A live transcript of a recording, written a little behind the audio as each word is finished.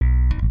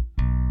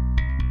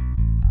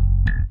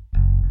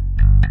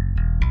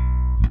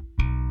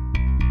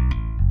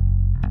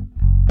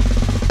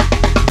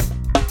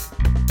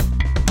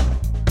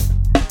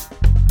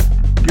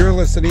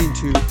listening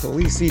to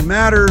Policing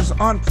Matters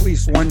on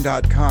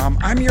policeone.com.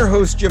 I'm your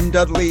host, Jim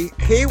Dudley.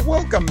 Hey,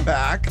 welcome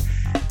back.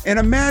 And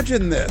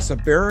imagine this, a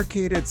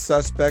barricaded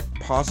suspect,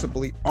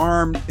 possibly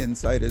armed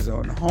inside his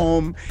own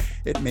home.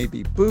 It may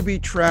be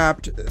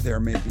booby-trapped. There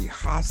may be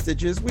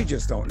hostages. We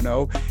just don't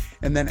know.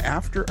 And then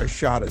after a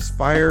shot is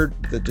fired,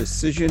 the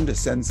decision to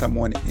send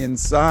someone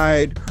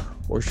inside,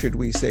 or should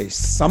we say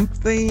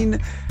something,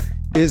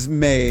 is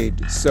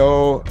made.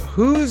 So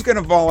who's going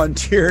to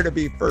volunteer to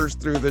be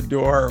first through the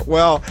door?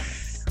 Well,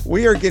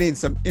 we are getting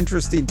some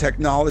interesting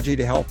technology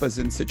to help us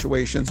in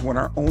situations when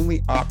our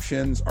only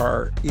options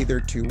are either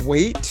to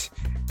wait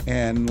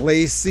and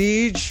lay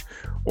siege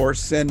or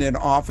send in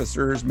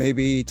officers,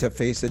 maybe to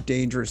face a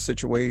dangerous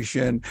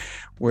situation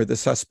where the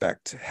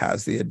suspect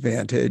has the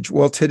advantage.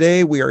 Well,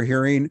 today we are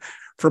hearing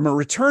from a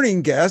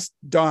returning guest,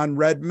 Don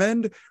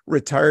Redmond,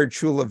 retired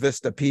Chula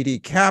Vista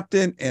PD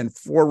captain and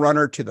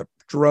forerunner to the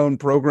drone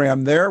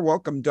program there.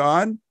 Welcome,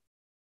 Don.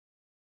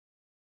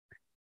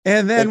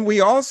 And then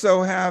we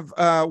also have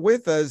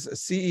with us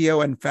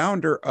CEO and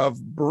founder of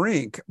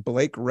BRINC,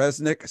 Blake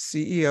Resnick,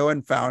 CEO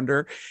and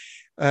founder,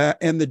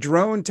 and the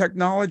drone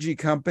technology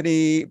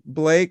company.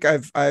 Blake,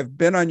 I've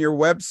been on your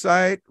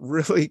website.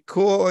 Really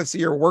cool. I see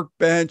your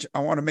workbench. I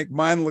want to make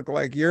mine look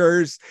like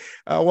yours.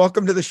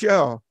 Welcome to the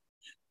show.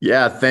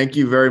 Yeah, thank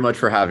you very much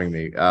for having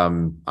me.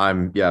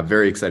 I'm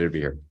very excited to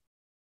be here.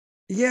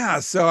 Yeah,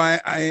 so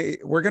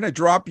we're going to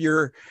drop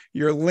your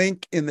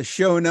link in the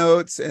show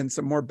notes and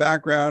some more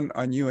background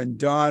on you and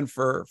Don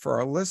for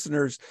our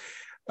listeners.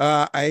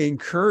 I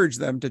encourage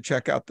them to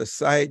check out the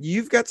site.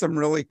 You've got some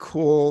really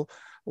cool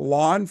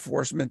law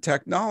enforcement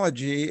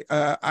technology.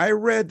 I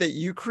read that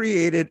you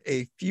created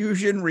a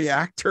fusion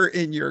reactor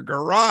in your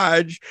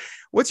garage.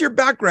 What's your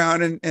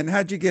background and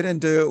how'd you get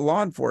into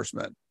law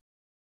enforcement?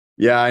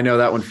 Yeah, I know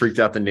that one freaked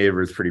out the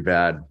neighbors pretty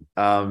bad.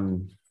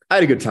 I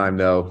had a good time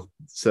though.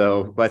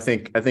 So I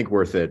think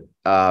worth it.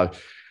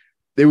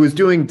 It was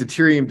doing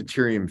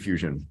deuterium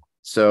fusion.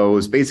 So it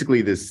was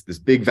basically this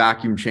big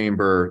vacuum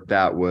chamber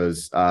that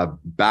was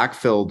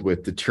backfilled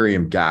with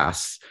deuterium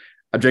gas,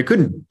 which I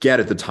couldn't get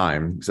at the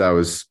time because I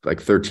was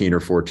like 13 or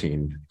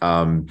 14.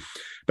 But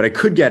I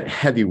could get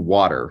heavy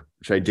water,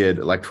 which I did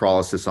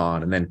electrolysis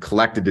on, and then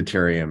collected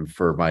deuterium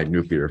for my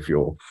nuclear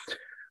fuel.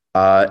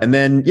 And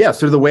then,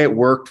 sort of the way it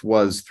worked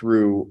was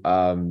through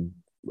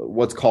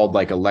what's called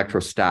like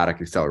electrostatic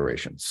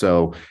acceleration.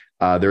 So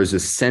there's a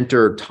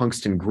center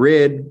tungsten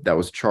grid that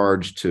was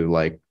charged to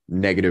like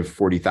negative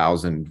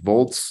 40,000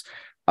 volts.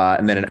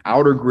 And then an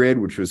outer grid,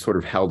 which was sort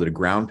of held at a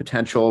ground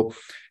potential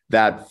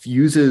that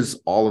fuses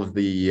all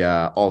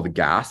the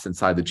gas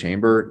inside the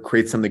chamber,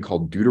 creates something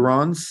called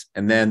deuterons.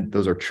 And then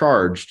those are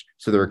charged.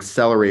 So they're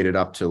accelerated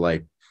up to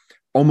like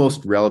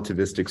almost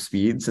relativistic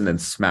speeds and then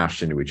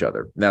smashed into each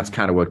other. And that's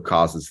kind of what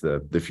causes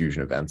the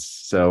fusion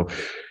events. So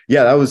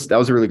yeah, that was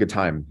a really good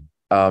time.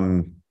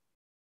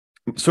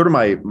 Sort of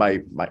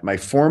my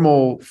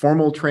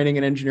formal training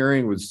in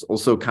engineering was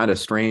also kind of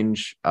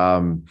strange.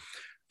 I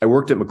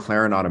worked at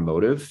McLaren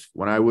Automotive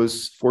when I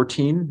was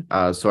 14.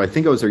 So I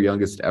think I was their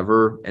youngest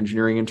ever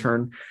engineering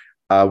intern.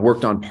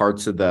 Worked on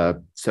parts of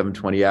the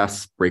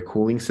 720S brake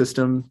cooling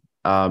system.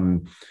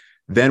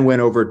 Then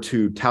went over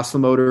to Tesla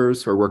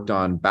Motors, where I worked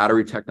on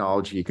battery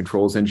technology,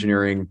 controls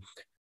engineering.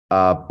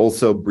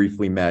 Also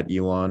briefly met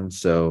Elon,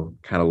 so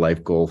kind of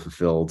life goal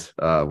fulfilled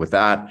with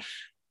that.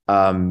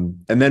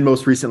 And then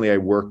most recently, I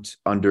worked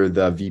under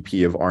the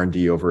VP of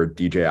R&D over at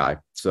DJI,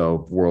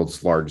 so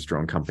world's largest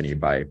drone company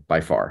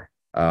by far.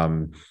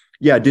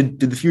 Did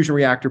the fusion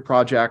reactor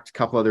project, a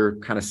couple other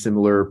kind of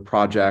similar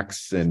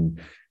projects,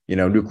 and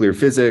nuclear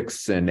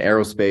physics and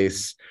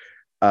aerospace.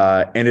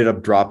 Ended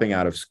up dropping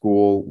out of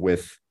school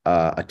with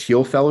a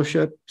Teal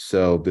fellowship.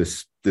 So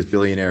this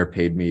billionaire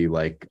paid me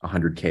like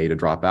 $100K to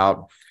drop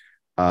out,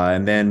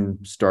 and then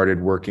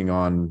started working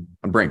on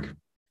BRINC.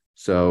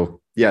 So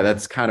yeah,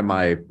 that's kind of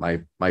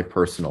my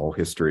personal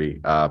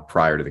history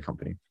prior to the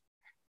company.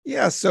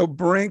 Yeah, so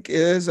BRINC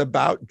is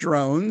about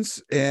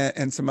drones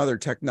and some other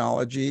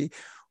technology.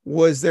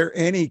 Was there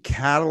any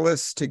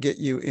catalyst to get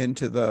you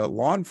into the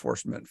law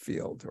enforcement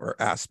field or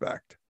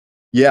aspect?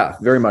 Yeah,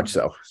 very much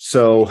so.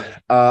 So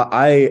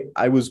I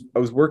was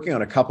working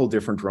on a couple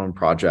different drone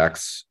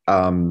projects,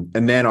 and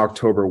then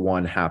October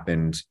 1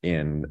 happened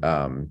in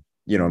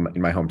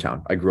in my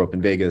hometown. I grew up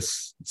in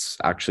Vegas. It's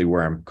actually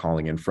where I'm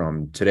calling in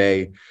from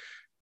today.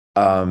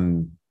 I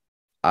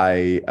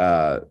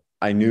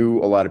knew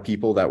a lot of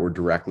people that were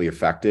directly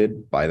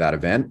affected by that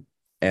event,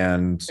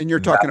 and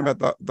you're talking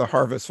about the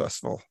Harvest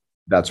Festival.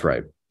 That's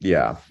right.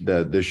 Yeah,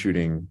 the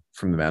shooting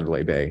from the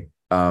Mandalay Bay.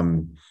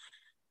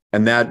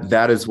 And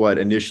that is what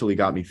initially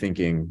got me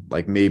thinking,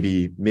 like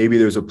maybe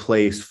there's a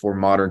place for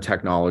modern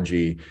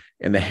technology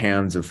in the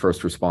hands of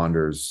first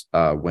responders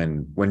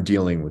when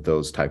dealing with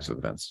those types of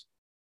events.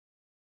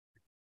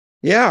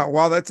 Yeah,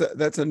 well,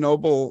 that's a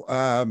noble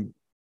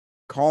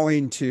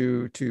calling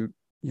to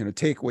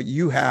take what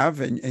you have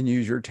and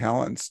use your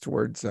talents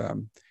towards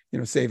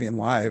saving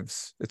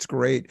lives. It's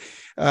great.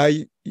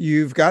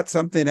 You've got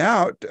something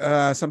out,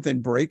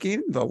 something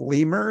breaking, the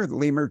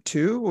Lemur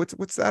 2.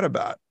 What's that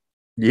about?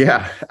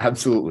 Yeah,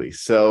 absolutely.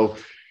 So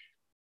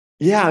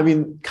yeah, I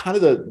mean, kind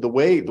of the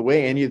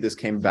way any of this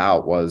came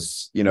about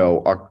was,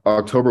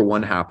 October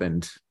 1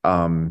 happened.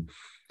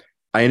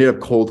 I ended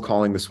up cold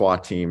calling the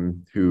SWAT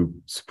team, who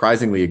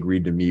surprisingly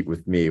agreed to meet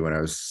with me when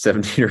I was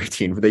 17 or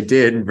 18, but they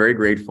did, and very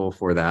grateful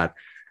for that.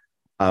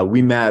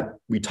 We met,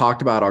 we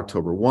talked about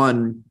October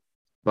 1,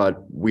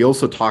 but we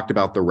also talked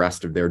about the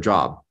rest of their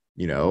job,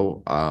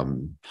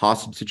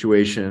 hostage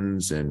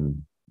situations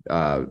and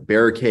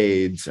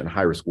barricades and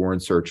high risk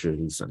warrant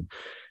searches and,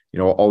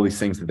 all these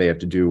things that they have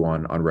to do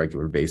on a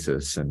regular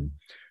basis. And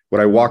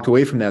what I walked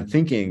away from that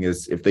thinking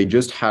is, if they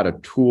just had a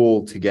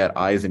tool to get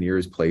eyes and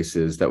ears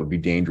places that would be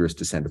dangerous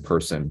to send a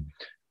person,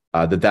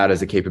 that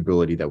is a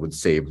capability that would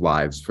save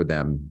lives for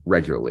them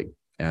regularly.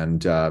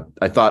 And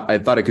I thought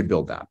I could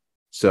build that.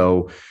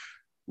 So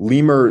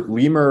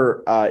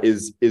Lemur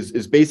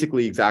is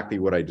basically exactly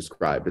what I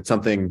described. It's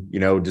something,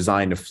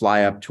 designed to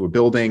fly up to a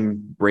building,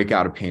 break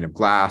out a pane of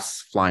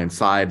glass, fly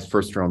inside,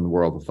 first drone in the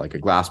world with like a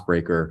glass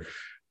breaker,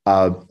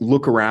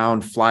 look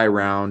around, fly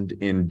around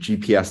in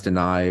GPS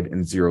denied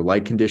and zero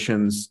light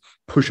conditions,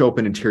 push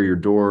open interior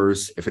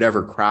doors. If it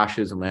ever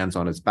crashes and lands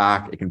on its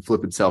back, it can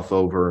flip itself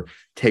over,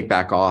 take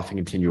back off and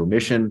continue a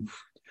mission.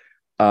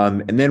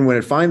 And then when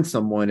it finds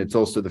someone, it's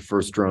also the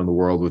first drone in the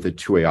world with a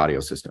two-way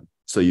audio system.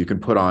 So you can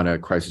put on a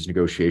crisis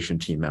negotiation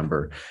team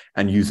member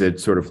and use it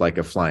sort of like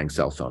a flying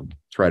cell phone,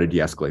 try to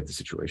de-escalate the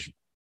situation.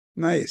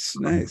 Nice.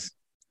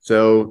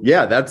 So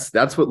yeah,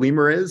 that's what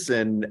Lemur is.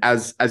 And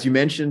as you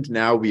mentioned,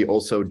 now we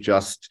also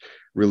just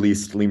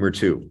released Lemur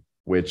 2,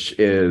 which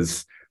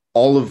is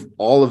all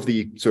of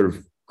the sort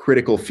of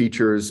critical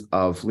features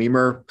of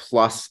Lemur,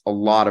 plus a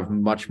lot of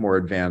much more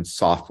advanced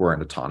software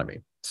and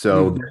autonomy.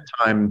 So this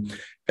time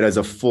it has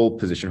a full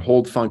position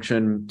hold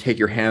function. Take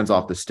your hands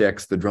off the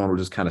sticks. The drone will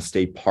just kind of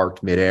stay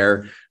parked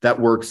midair. That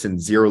works in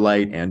zero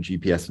light and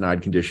GPS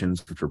denied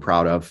conditions, which we're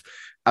proud of.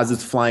 As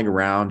it's flying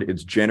around,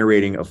 it's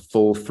generating a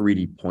full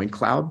 3D point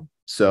cloud.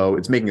 So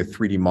it's making a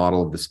 3D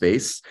model of the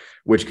space,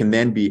 which can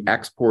then be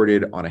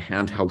exported on a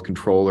handheld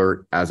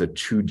controller as a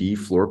 2D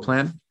floor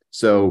plan.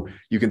 So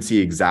you can see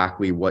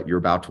exactly what you're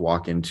about to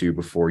walk into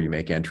before you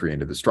make entry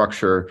into the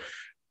structure.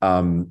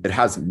 It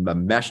has a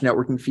mesh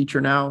networking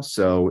feature now.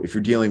 So if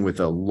you're dealing with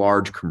a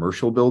large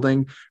commercial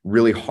building,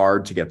 really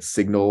hard to get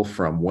signal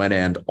from one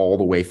end all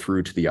the way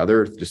through to the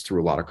other, just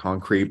through a lot of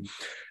concrete.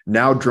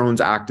 Now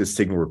drones act as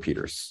signal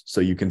repeaters.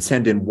 So you can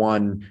send in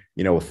one,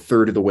 a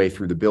third of the way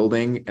through the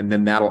building, and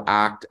then that'll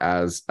act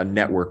as a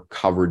network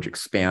coverage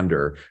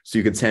expander. So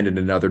you can send in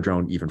another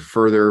drone even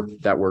further.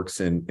 That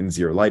works in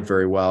zero light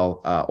very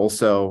well.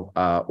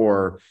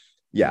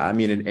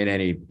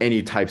 In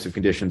any types of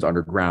conditions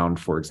underground,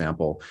 for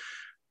example.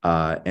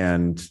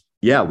 And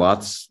yeah,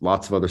 lots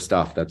of other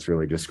stuff that's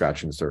really just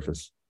scratching the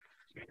surface.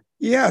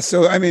 Yeah.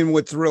 So, I mean,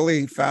 what's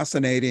really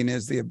fascinating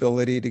is the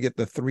ability to get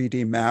the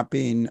 3D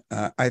mapping.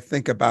 I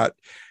think about,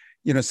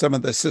 some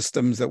of the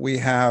systems that we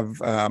have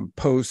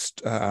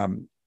post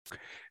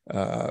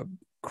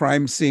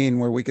crime scene,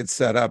 where we could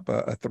set up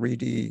a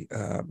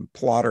 3D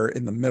plotter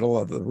in the middle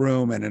of the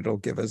room and it'll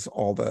give us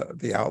all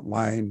the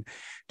outline.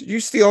 Did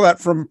you steal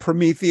that from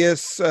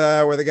Prometheus,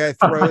 where the guy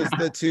throws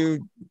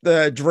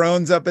the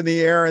drones up in the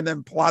air and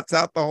then plots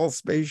out the whole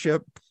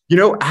spaceship?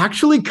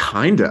 Actually,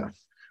 kinda.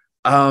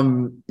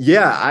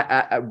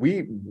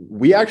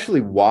 We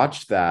actually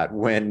watched that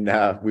when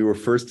we were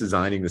first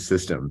designing the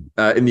system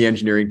in the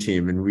engineering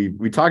team, and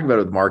we talked about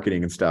it with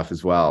marketing and stuff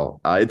as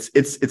well.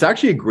 It's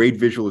actually a great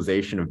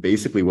visualization of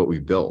basically what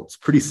we've built. It's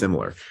pretty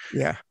similar.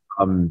 Yeah.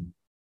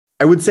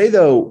 I would say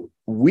though,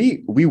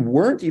 we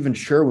weren't even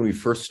sure when we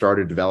first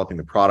started developing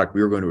the product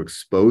we were going to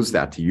expose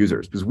that to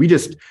users, because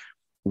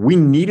we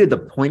needed the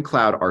point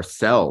cloud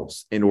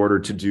ourselves in order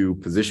to do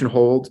position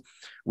hold.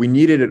 We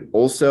needed it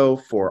also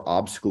for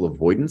obstacle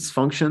avoidance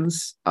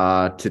functions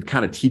to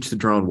kind of teach the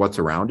drone what's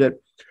around it.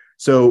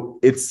 So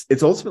it's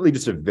ultimately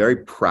just a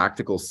very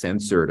practical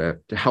sensor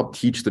to help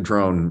teach the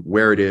drone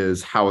where it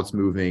is, how it's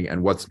moving,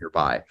 and what's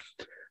nearby.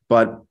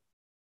 But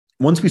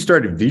once we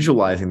started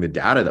visualizing the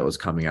data that was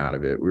coming out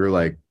of it, we were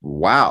like,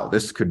 wow,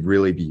 this could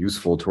really be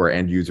useful to our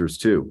end users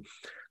too.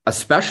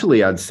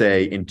 Especially, I'd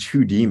say, in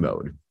 2D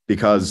mode,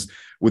 because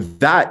with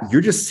that,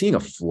 you're just seeing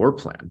a floor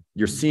plan.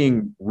 You're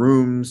seeing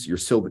rooms, you're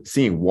still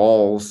seeing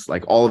walls,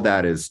 like all of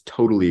that is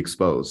totally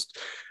exposed.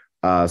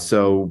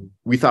 So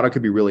we thought it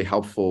could be really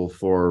helpful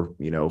for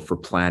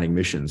planning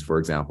missions, for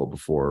example,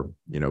 before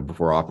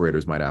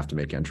operators might have to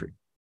make entry.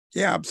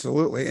 Yeah,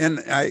 absolutely. And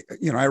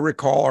I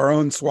recall our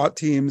own SWAT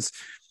teams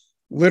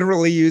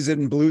literally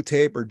using blue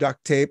tape or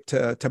duct tape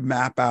to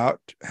map out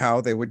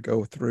how they would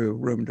go through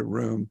room to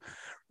room.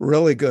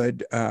 Really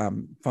good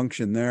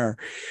function there.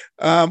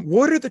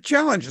 What are the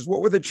challenges?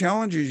 What were the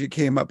challenges you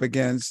came up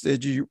against?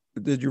 Did you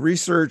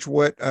research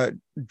what a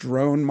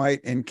drone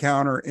might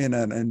encounter in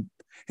an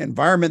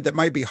environment that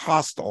might be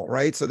hostile,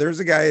 right? So there's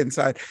a guy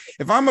inside.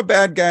 If I'm a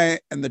bad guy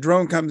and the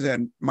drone comes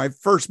in, my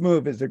first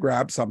move is to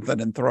grab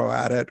something and throw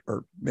at it,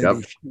 or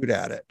maybe shoot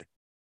at it.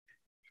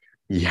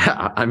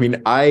 Yeah, I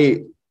mean,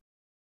 I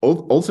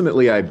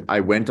ultimately I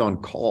went on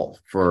call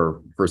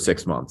for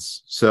 6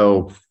 months.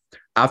 So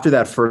after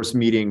that first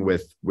meeting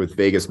with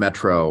Vegas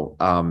Metro,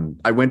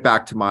 I went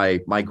back to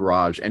my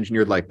garage,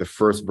 engineered like the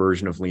first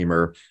version of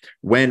Lemur,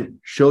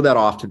 showed that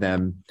off to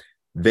them.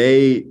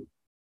 They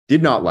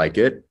did not like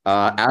it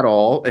at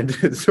all,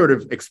 and sort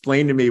of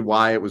explained to me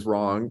why it was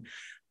wrong.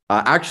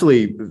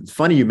 Actually, it's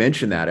funny you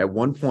mentioned that. At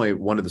one point,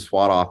 one of the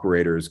SWAT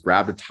operators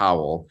grabbed a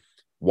towel,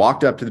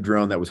 walked up to the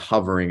drone that was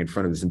hovering in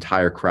front of this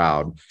entire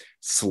crowd,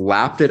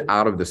 slapped it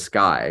out of the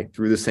sky,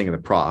 threw this thing in the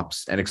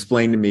props, and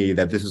explained to me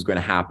that this was going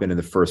to happen in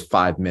the first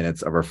 5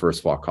 minutes of our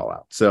first SWAT call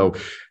out. So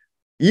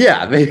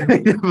yeah, they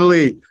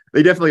definitely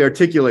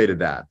articulated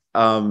that.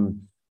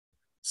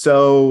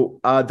 So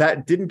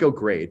that didn't go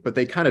great, but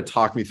they kind of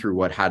talked me through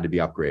what had to be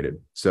upgraded.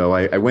 So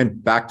I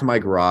went back to my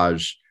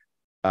garage,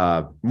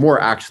 more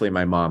actually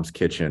my mom's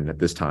kitchen at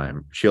this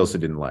time. She also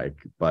didn't like,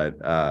 but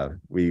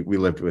we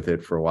lived with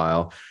it for a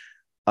while.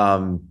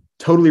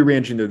 Totally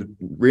re-engineered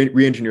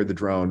the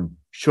drone,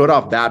 showed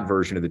off that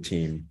version of the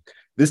team.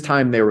 This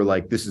time they were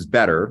like, this is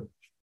better.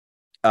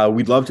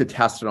 We'd love to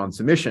test it on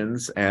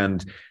submissions,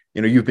 and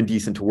you've been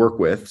decent to work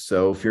with.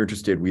 So if you're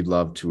interested, we'd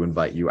love to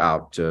invite you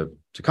out to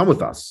come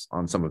with us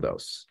on some of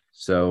those.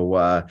 So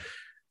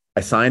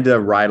I signed a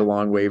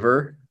ride-along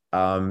waiver,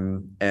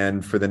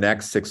 and for the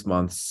next 6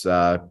 months,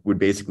 would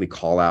basically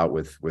call out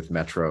with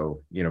Metro,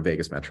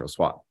 Vegas Metro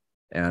SWAT.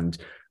 And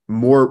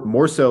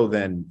more so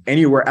than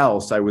anywhere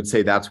else, I would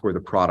say that's where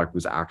the product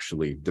was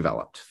actually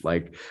developed,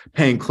 like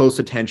paying close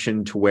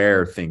attention to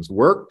where things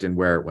worked and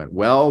where it went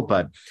well,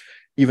 but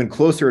even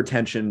closer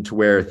attention to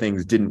where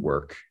things didn't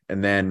work,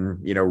 and then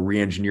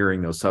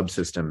re-engineering those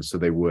subsystems so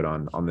they would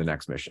on the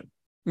next mission.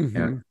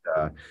 And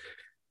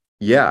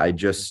I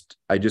just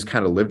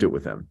kind of lived it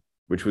with them,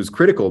 which was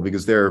critical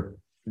because they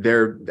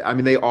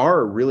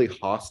are really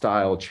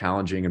hostile,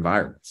 challenging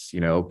environments.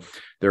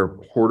 They're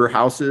hoarder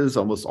houses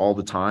almost all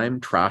the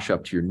time, trash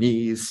up to your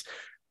knees.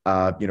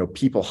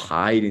 People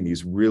hide in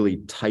these really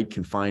tight,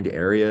 confined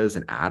areas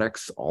and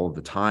attics all of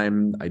the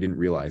time. I didn't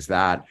realize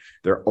that.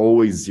 There are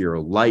always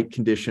zero light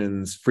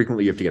conditions.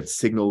 Frequently, you have to get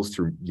signals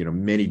through,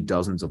 many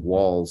dozens of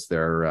walls.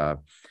 There are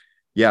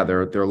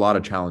a lot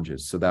of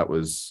challenges. So that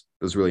was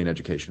really an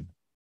education.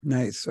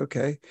 Nice.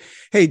 Okay.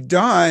 Hey,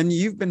 Don,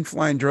 you've been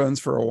flying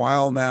drones for a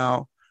while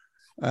now.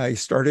 You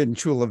started in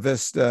Chula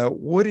Vista.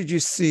 What did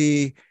you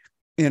see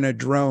in a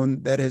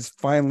drone that has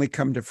finally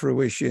come to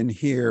fruition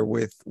here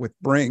with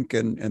BRINC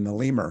and the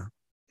Lemur?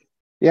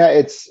 Yeah,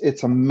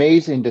 it's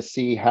amazing to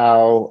see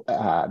how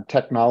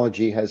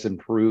technology has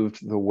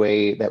improved the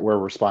way that we're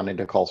responding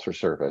to calls for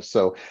service.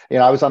 So,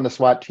 I was on the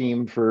SWAT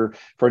team for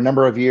a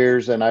number of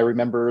years, and I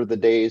remember the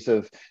days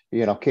of,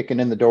 kicking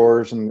in the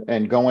doors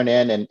and going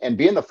in and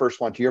being the first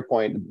one, to your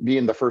point,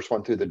 being the first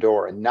one through the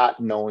door and not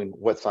knowing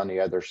what's on the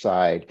other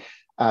side.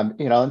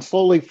 And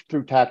slowly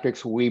through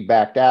tactics, we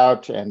backed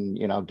out and,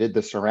 did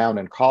the surround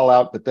and call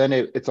out, but then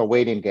it's a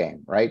waiting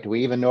game, right? Do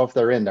we even know if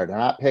they're in there? They're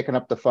not picking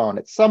up the phone.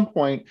 At some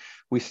point,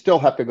 we still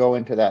have to go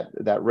into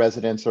that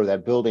residence or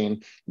that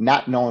building,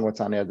 not knowing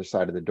what's on the other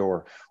side of the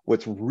door.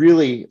 What's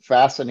really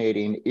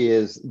fascinating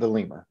is the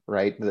Lemur,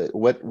 right?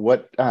 What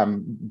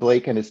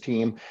Blake and his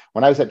team,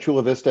 when I was at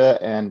Chula Vista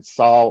and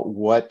saw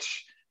what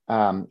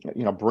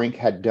BRINC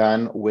had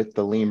done with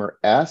the Lemur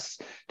S,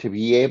 to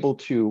be able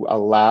to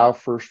allow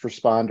first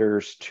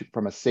responders to,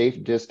 from a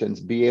safe distance,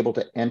 be able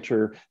to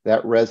enter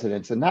that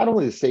residence, and not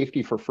only the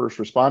safety for first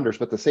responders,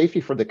 but the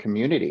safety for the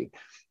community.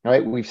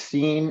 Right, we've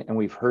seen and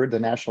we've heard the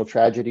national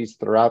tragedies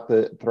throughout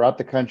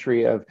the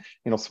country of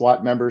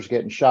SWAT members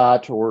getting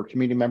shot or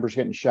community members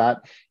getting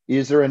shot.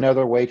 Is there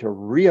another way to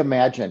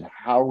reimagine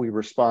how we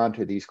respond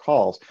to these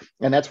calls?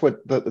 And that's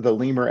what the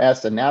Lemur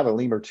S and now the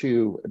Lemur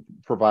 2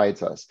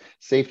 provides us: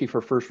 safety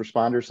for first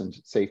responders and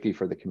safety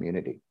for the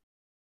community.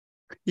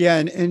 Yeah,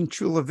 and in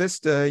Chula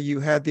Vista, you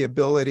had the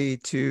ability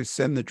to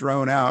send the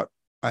drone out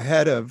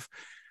ahead of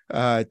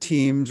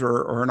teams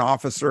or an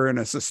officer in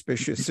a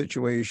suspicious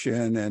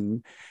situation,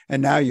 and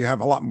now you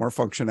have a lot more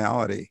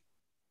functionality.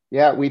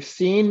 Yeah, we've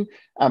seen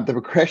the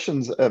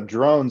progressions of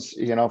drones,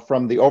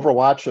 from the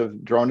overwatch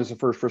of drone as a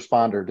first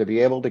responder to be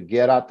able to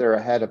get out there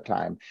ahead of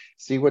time,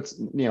 see what's,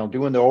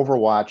 doing the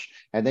overwatch.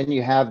 And then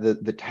you have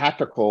the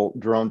tactical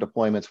drone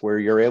deployments where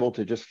you're able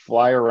to just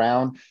fly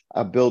around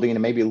a building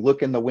and maybe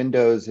look in the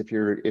windows if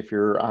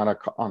you're on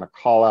a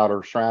call out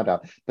or surround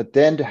out. But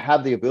then to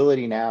have the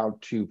ability now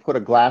to put a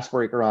glass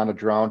breaker on a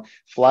drone,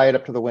 fly it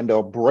up to the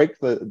window, break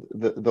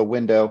the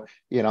window,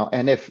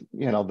 and if,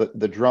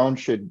 the drone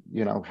should,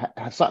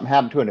 have something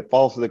happen to it and it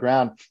falls to the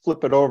ground,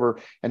 flip it over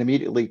and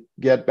immediately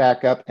get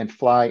back up and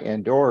fly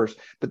indoors.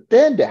 But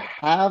then to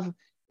have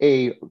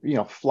a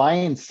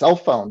flying cell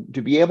phone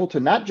to be able to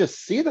not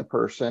just see the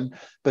person,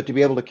 but to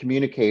be able to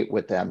communicate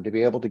with them, to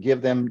be able to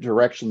give them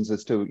directions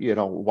as to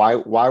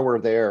why we're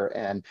there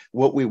and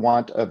what we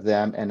want of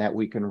them, and that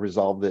we can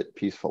resolve it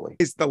peacefully.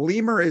 The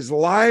lemur is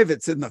live.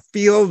 It's in the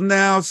field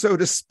now, so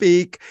to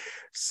speak.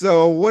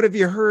 So what have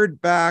you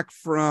heard back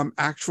from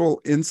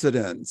actual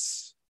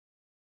incidents?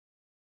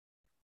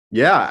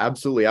 Yeah,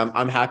 absolutely.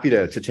 I'm happy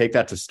to take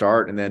that to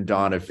start. And then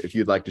Don, if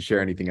you'd like to share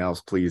anything else,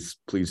 please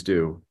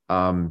do.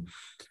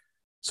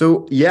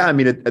 So yeah, I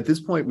mean, at this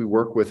point, we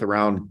work with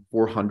around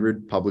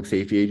 400 public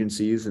safety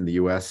agencies in the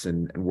US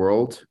and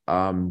world.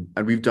 And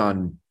we've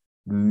done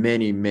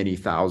many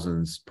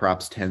thousands,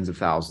 perhaps tens of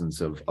thousands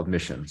of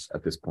missions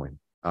at this point.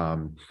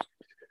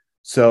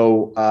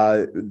 So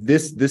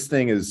this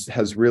thing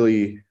has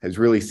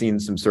really seen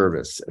some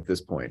service at this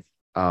point.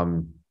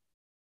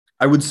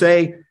 I would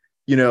say,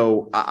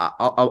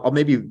 I'll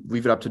maybe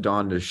leave it up to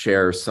Don to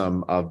share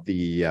some of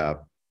the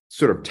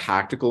sort of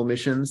tactical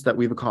missions that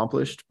we've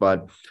accomplished.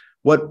 But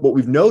what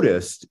we've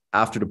noticed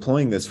after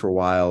deploying this for a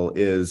while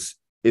is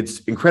it's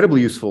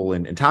incredibly useful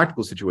in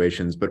tactical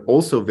situations, but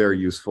also very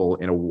useful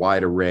in a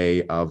wide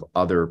array of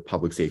other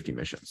public safety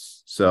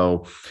missions.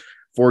 So,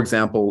 for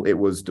example, it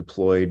was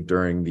deployed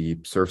during the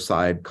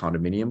Surfside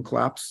condominium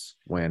collapse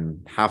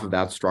when half of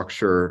that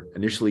structure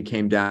initially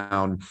came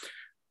down.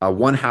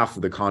 One half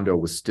of the condo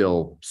was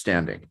still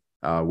standing,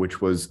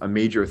 which was a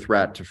major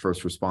threat to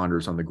first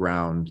responders on the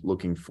ground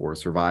looking for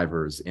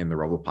survivors in the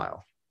rubble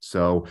pile.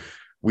 So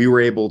we were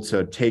able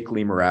to take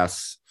Lemur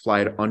S,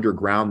 fly it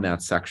underground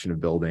that section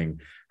of building,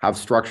 have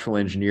structural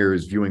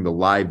engineers viewing the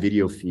live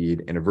video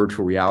feed in a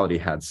virtual reality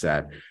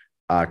headset,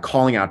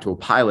 calling out to a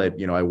pilot,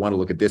 I want to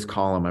look at this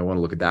column, I want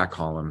to look at that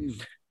column.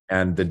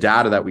 And the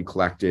data that we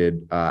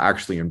collected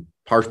actually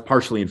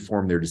partially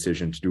informed their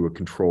decision to do a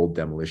controlled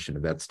demolition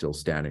of that still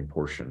standing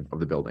portion of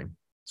the building.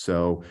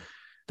 So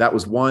that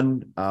was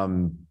one.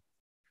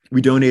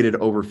 We donated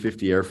over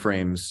 50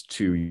 airframes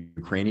to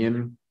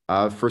Ukrainian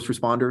first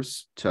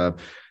responders to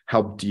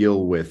help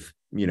deal with,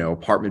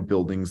 apartment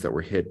buildings that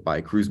were hit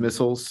by cruise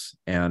missiles.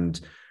 And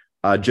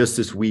just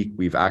this week,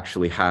 we've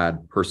actually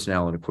had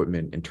personnel and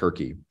equipment in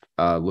Turkey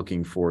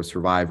looking for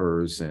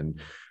survivors and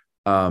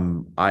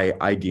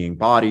IDing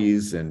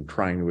bodies and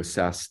trying to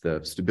assess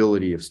the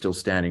stability of still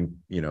standing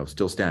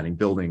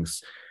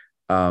buildings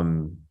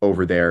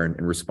over there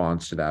in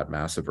response to that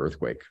massive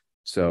earthquake.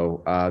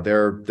 So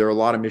there are a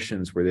lot of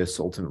missions where this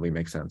ultimately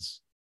makes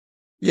sense.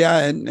 Yeah,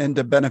 and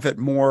to benefit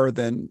more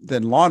than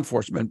law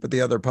enforcement, but the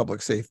other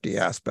public safety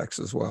aspects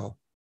as well.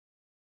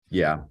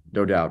 Yeah,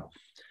 no doubt.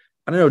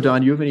 I don't know,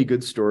 Don, you have any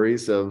good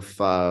stories of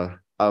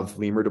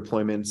lemur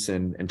deployments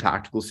and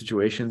tactical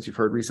situations you've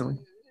heard recently?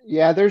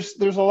 Yeah, there's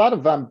a lot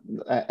of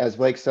as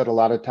Blake said, a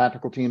lot of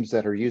tactical teams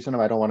that are using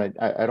them. I don't want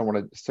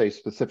to say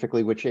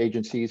specifically which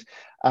agencies,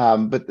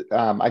 but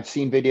I've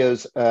seen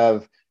videos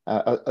of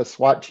a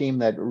SWAT team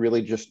that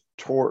really just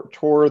tore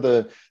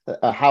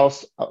a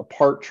house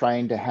apart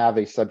trying to have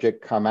a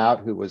subject come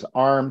out who was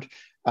armed.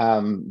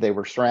 They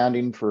were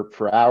surrounding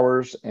for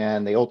hours,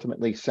 and they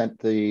ultimately sent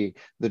the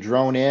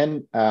drone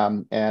in.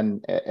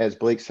 And as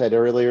Blake said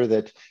earlier,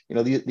 that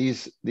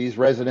these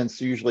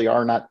residents usually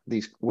are not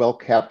these well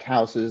kept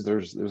houses.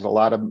 There's a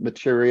lot of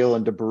material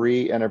and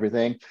debris and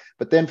everything.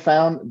 But then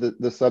found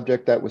the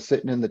subject that was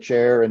sitting in the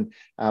chair, and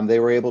they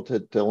were able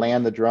to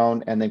land the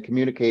drone and then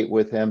communicate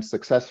with him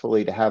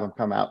successfully to have him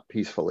come out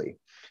peacefully.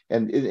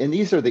 And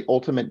these are the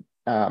ultimate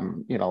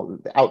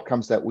the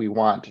outcomes that we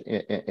want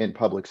in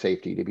public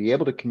safety, to be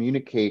able to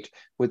communicate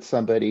with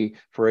somebody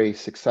for a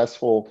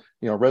successful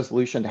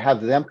resolution, to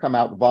have them come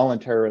out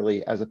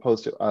voluntarily as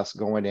opposed to us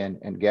going in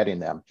and getting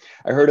them.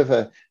 I heard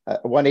of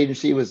one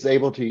agency was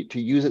able to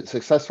use it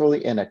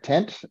successfully in a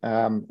tent.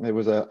 There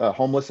was a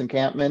homeless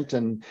encampment,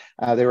 and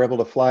they were able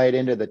to fly it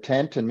into the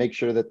tent and make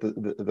sure that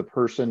the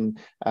person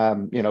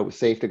was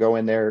safe to go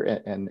in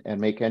there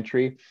and make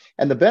entry.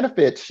 And the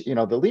benefits,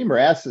 the Lemur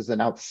S is an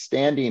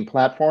outstanding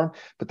platform,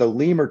 but the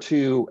Lemur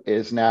 2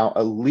 is now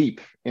a leap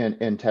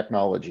in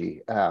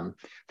technology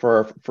for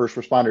our first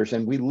responders.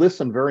 And we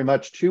listen very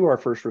much to our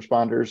first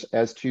responders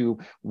as to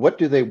what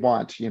do they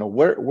want,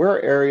 where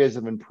are areas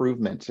of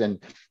improvement. And,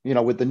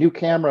 with the new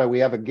camera, we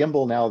have a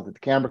gimbal now that the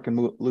camera can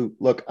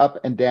look up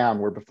and down,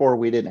 where before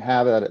we didn't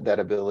have that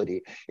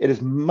ability. It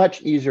is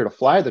much easier to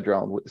fly the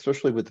drone,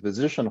 especially with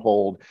position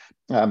hold,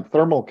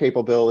 thermal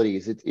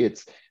capabilities.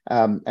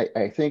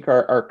 I think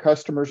our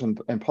customers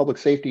and public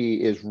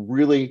safety is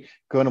really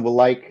going to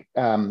like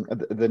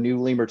the new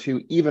Lemur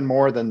 2 even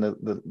more than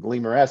the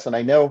Lemur S. And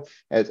I know,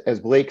 as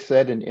Blake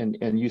said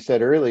and you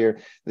said earlier,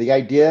 the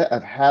idea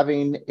of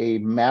having a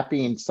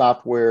mapping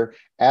software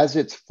as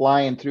it's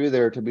flying through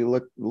there to be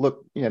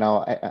look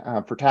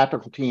for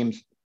tactical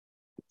teams,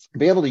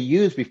 be able to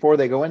use before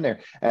they go in there.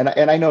 And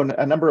I know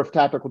a number of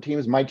tactical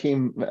teams, my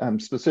team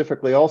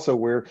specifically also,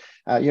 where,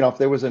 if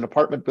there was an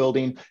apartment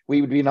building, we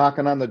would be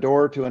knocking on the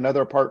door to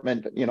another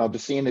apartment, to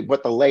seeing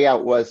what the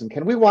layout was. And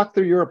can we walk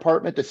through your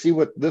apartment to see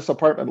what this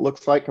apartment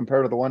looks like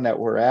compared to the one that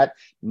we're at?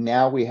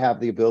 Now we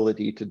have the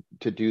ability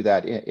to do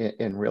that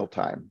in real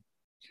time.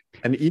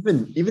 And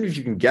even if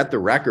you can get the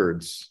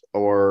records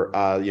or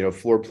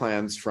floor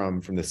plans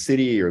from the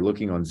city or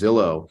looking on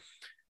Zillow,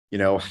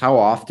 how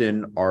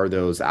often are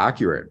those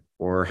accurate,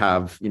 or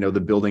have the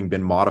building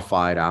been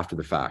modified after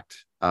the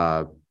fact?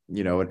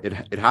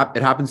 It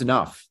happens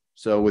enough.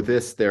 So with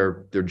this,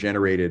 they're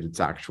generated its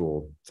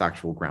actual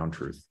ground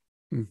truth.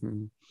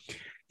 Mm-hmm.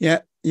 Yeah,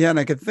 and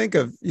I could think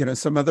of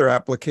some other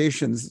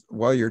applications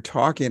while you're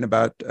talking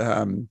about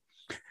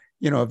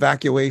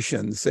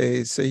evacuation.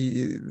 Say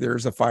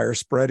there's a fire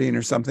spreading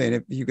or something.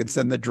 If you could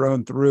send the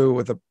drone through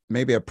with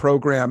maybe a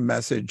program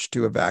message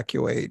to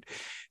evacuate,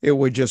 it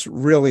would just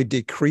really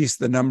decrease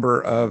the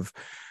number of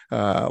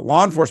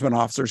law enforcement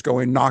officers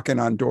going knocking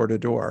on door to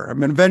door. I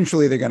mean,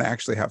 eventually they're going to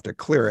actually have to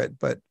clear it,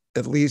 but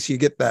at least you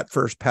get that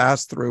first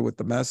pass through with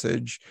the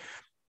message,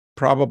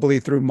 probably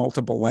through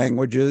multiple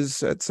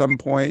languages at some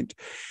point.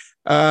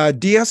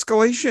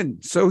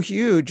 De-escalation, so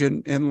huge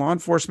in law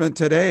enforcement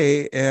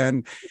today.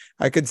 And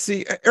I could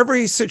see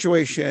every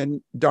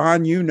situation,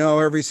 Don,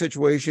 every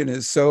situation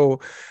is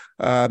so,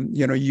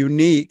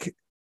 unique.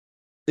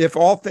 If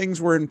all things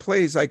were in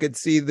place, I could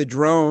see the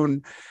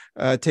drone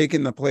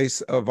taking the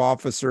place of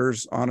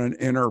officers on an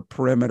inner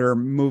perimeter,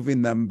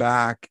 moving them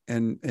back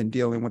and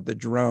dealing with the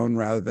drone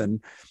rather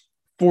than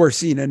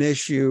forcing an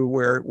issue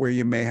where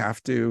you may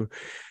have to,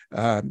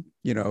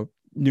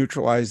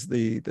 neutralize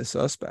the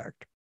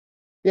suspect.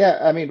 Yeah,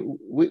 I mean,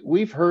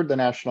 we've heard the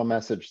national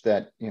message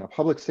that,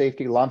 public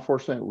safety, law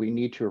enforcement, we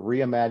need to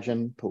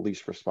reimagine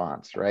police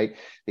response, right?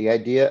 The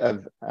idea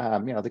of,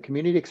 the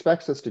community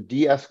expects us to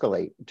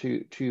de-escalate,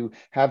 to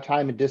have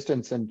time and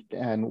distance,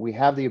 and we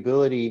have the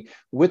ability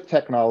with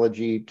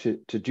technology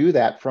to do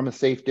that from a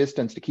safe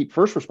distance, to keep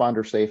first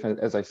responders safe,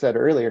 as I said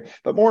earlier,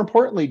 but more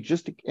importantly,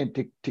 just to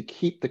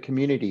keep the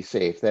community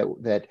safe,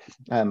 that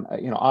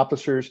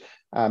officers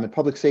and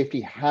public safety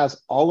has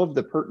all of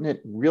the pertinent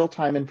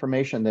real-time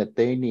information that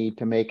they need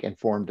to make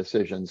informed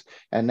decisions.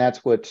 And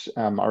that's what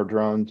our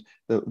drones,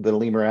 the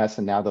Lemur S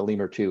and now the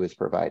Lemur 2 is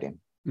providing.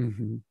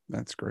 Mm-hmm.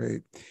 That's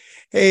great.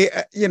 Hey,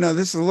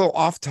 this is a little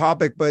off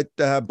topic, but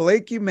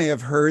Blake, you may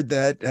have heard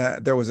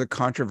that there was a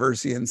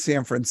controversy in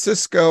San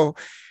Francisco,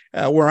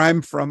 where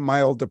I'm from,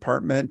 my old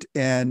department,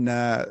 and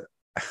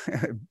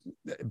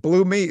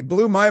blew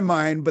my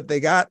mind, but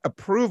they got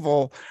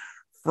approval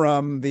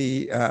from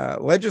the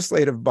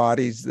legislative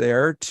bodies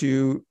there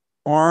to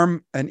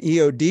arm an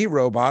EOD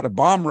robot, a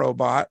bomb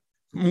robot,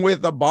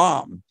 with a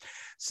bomb.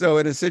 So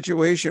in a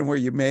situation where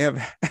you may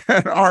have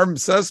an armed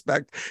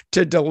suspect,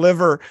 to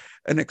deliver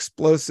an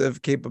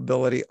explosive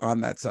capability on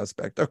that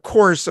suspect. Of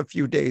course, a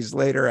few days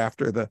later,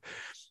 after the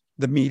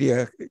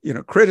media,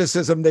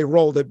 criticism, they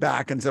rolled it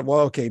back and said,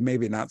 well, okay,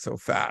 maybe not so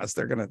fast.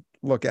 They're going to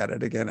look at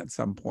it again at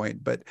some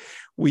point. But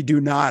we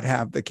do not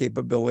have the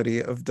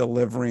capability of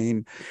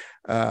delivering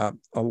a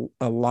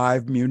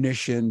live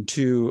munition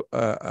to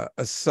a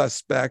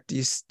suspect.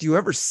 Do you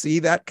ever see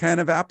that kind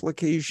of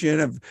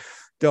application of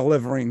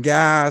delivering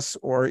gas,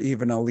 or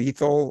even a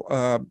less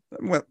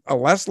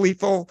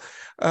lethal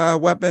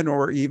weapon,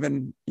 or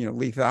even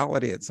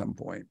lethality at some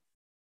point?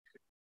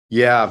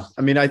 Yeah,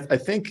 I mean, I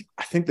think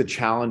the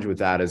challenge with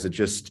that is it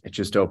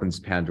just opens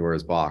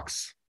Pandora's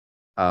box.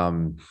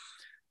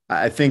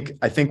 I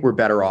think we're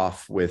better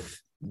off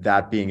with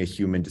that being a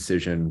human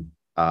decision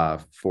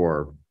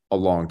for a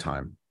long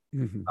time.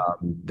 Mm-hmm.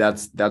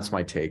 That's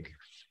my take.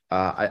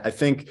 I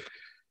think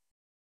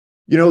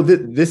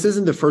this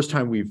isn't the first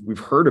time we've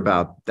heard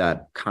about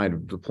that kind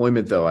of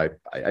deployment, though. I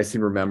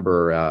seem to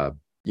remember a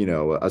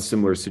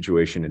similar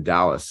situation in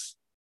Dallas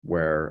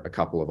where a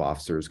couple of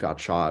officers got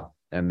shot,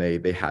 and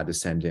they had to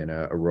send in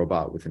a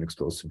robot with an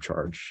explosive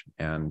charge.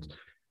 And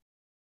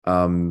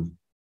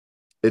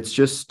it's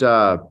just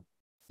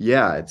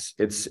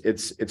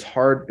it's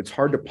hard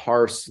to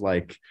parse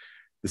like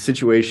the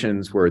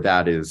situations where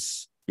that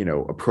is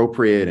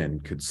appropriate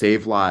and could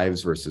save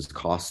lives versus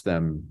cost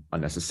them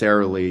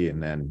unnecessarily.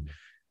 And then,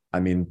 I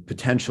mean,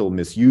 potential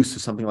misuse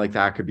of something like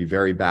that could be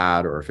very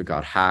bad, or if it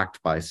got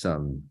hacked by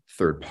some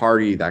third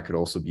party, that could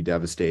also be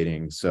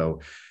devastating. So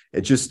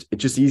it's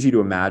just easy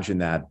to imagine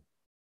that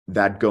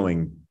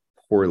going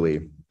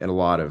poorly in a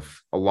lot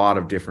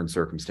of different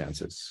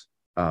circumstances.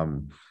 I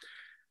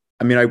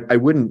mean, I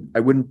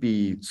wouldn't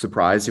be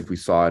surprised if we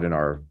saw it in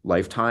our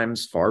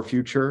lifetimes, far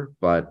future,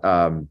 but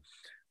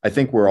I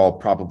think we're all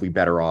probably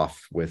better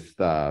off with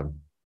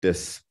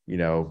this,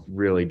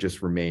 really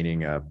just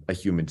remaining a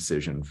human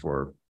decision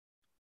for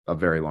a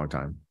very long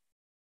time.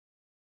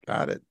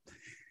 Got it.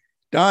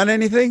 Don,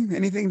 anything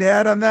to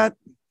add on that?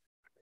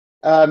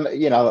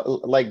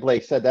 Like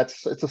Blake said,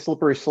 it's a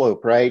slippery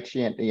slope, right?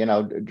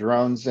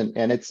 Drones,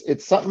 and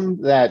it's something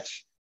that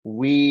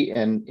we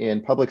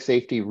in public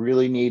safety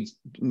really need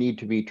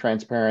to be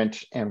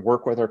transparent and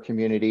work with our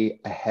community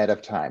ahead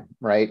of time,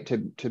 right?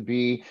 To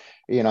be,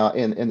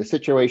 in the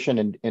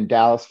situation in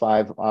Dallas,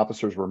 5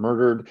 officers were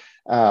murdered.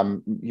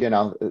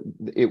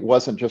 It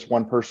wasn't just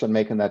one person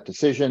making that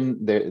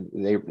decision.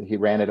 He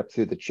ran it up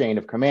through the chain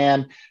of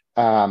command,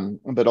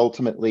 but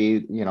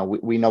ultimately,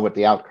 we know what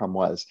the outcome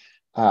was.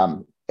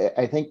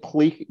 I think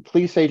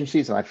police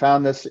agencies, and I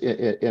found this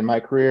in my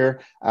career,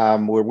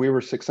 where we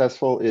were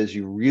successful, is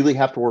you really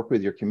have to work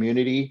with your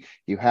community.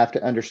 You have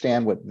to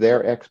understand what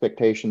their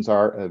expectations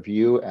are of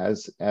you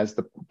as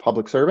the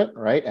public servant,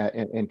 right?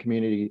 In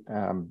community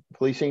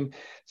policing.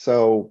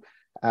 So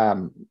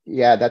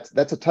yeah,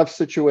 that's a tough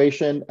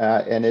situation,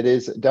 and it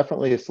is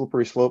definitely a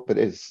slippery slope, but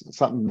it's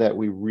something that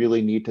we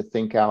really need to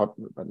think out,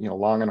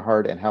 long and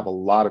hard, and have a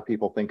lot of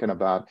people thinking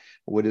about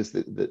what is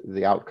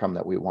the outcome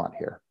that we want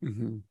here.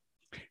 Mm-hmm.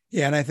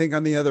 Yeah, and I think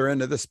on the other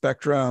end of the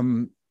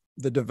spectrum,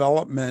 the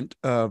development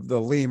of the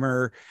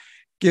lemur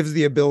gives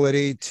the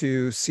ability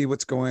to see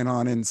what's going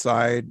on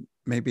inside,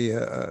 maybe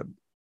a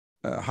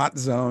hot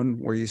zone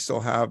where you still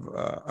have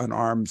an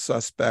armed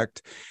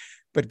suspect,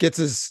 but gets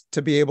us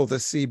to be able to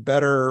see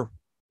better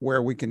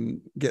where we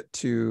can get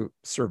to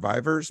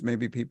survivors,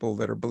 maybe people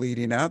that are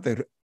bleeding out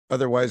that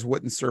otherwise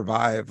wouldn't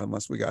survive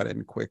unless we got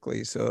in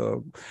quickly.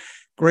 So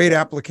great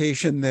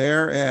application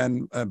there.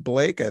 And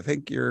Blake, I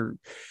think you're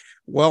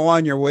well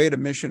on your way to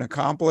mission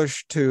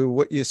accomplished to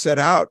what you set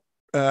out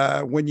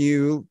when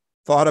you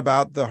thought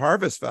about the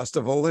Harvest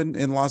Festival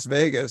in Las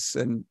Vegas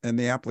and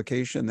the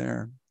application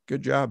there.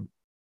 Good job.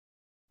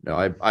 No,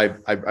 I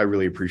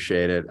really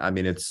appreciate it. I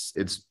mean, it's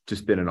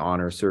just been an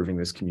honor serving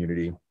this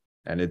community,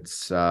 and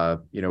it's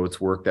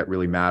it's work that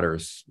really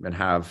matters and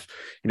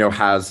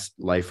has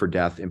life or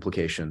death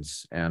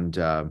implications. And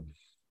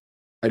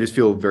I just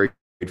feel very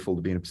grateful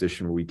to be in a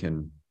position where we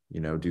can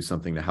do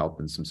something to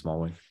help in some small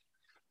way.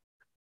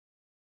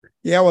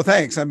 Yeah, well,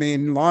 thanks. I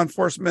mean, law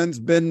enforcement's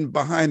been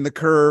behind the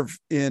curve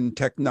in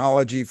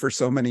technology for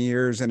so many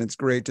years, and it's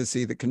great to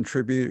see the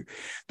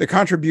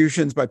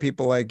contributions by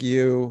people like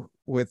you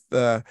with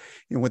the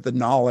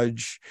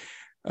knowledge,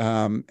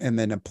 and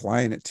then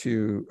applying it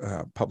to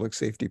public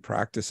safety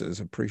practices.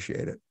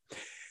 Appreciate it.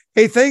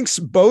 Hey, thanks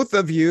both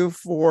of you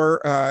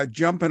for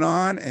jumping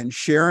on and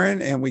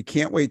sharing, and we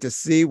can't wait to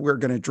see. We're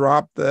going to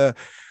drop the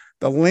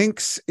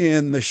links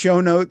in the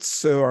show notes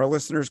so our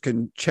listeners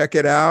can check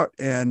it out.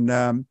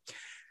 And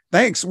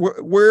thanks.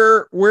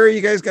 Where are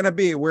you guys going to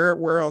be?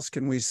 Where else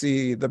can we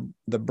see the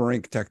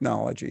BRINC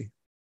technology?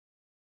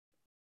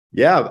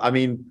 Yeah, I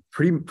mean,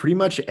 pretty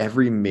much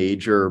every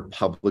major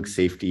public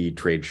safety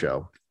trade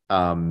show.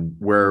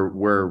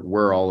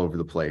 We're all over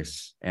the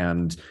place.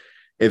 And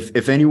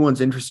if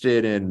anyone's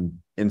interested in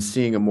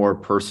seeing a more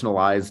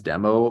personalized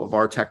demo of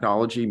our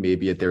technology,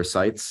 maybe at their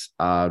sites,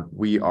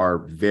 we are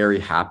very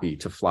happy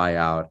to fly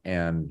out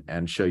and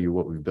show you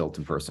what we've built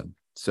in person.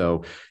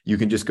 So you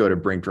can just go to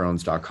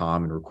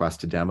brinkdrones.com and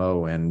request a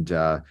demo, and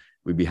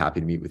we'd be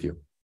happy to meet with you.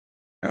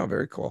 Oh,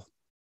 very cool.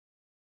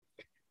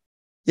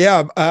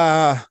 Yeah,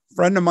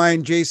 friend of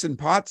mine, Jason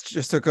Potts,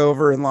 just took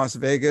over in Las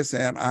Vegas,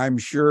 and I'm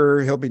sure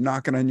he'll be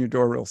knocking on your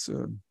door real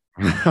soon.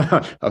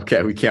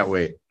 Okay, we can't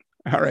wait.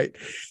 All right.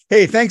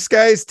 Hey, thanks,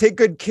 guys. Take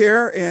good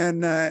care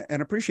and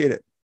appreciate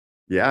it.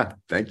 Yeah,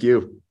 thank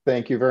you.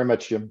 Thank you very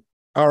much, Jim.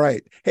 All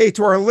right. Hey,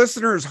 to our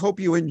listeners, hope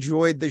you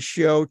enjoyed the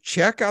show.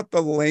 Check out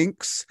the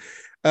links.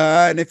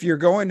 And if you're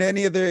going to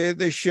any of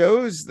the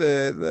shows,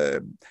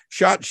 the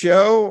SHOT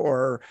Show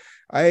or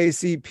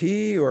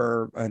IACP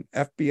or an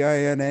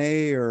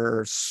FBINA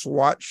or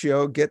SWAT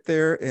show, get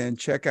there and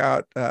check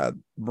out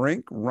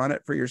BRINC, run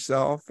it for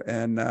yourself,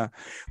 and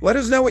let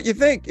us know what you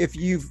think. If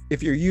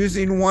you're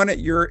using one at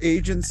your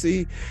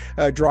agency,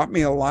 drop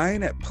me a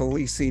line at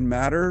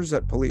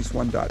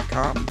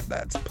policingmatters@policeone.com.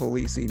 That's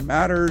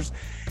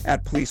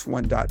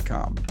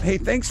policingmatters@policeone.com. Hey,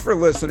 thanks for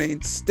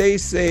listening. Stay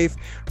safe.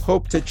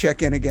 Hope to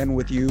check in again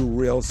with you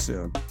real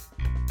soon.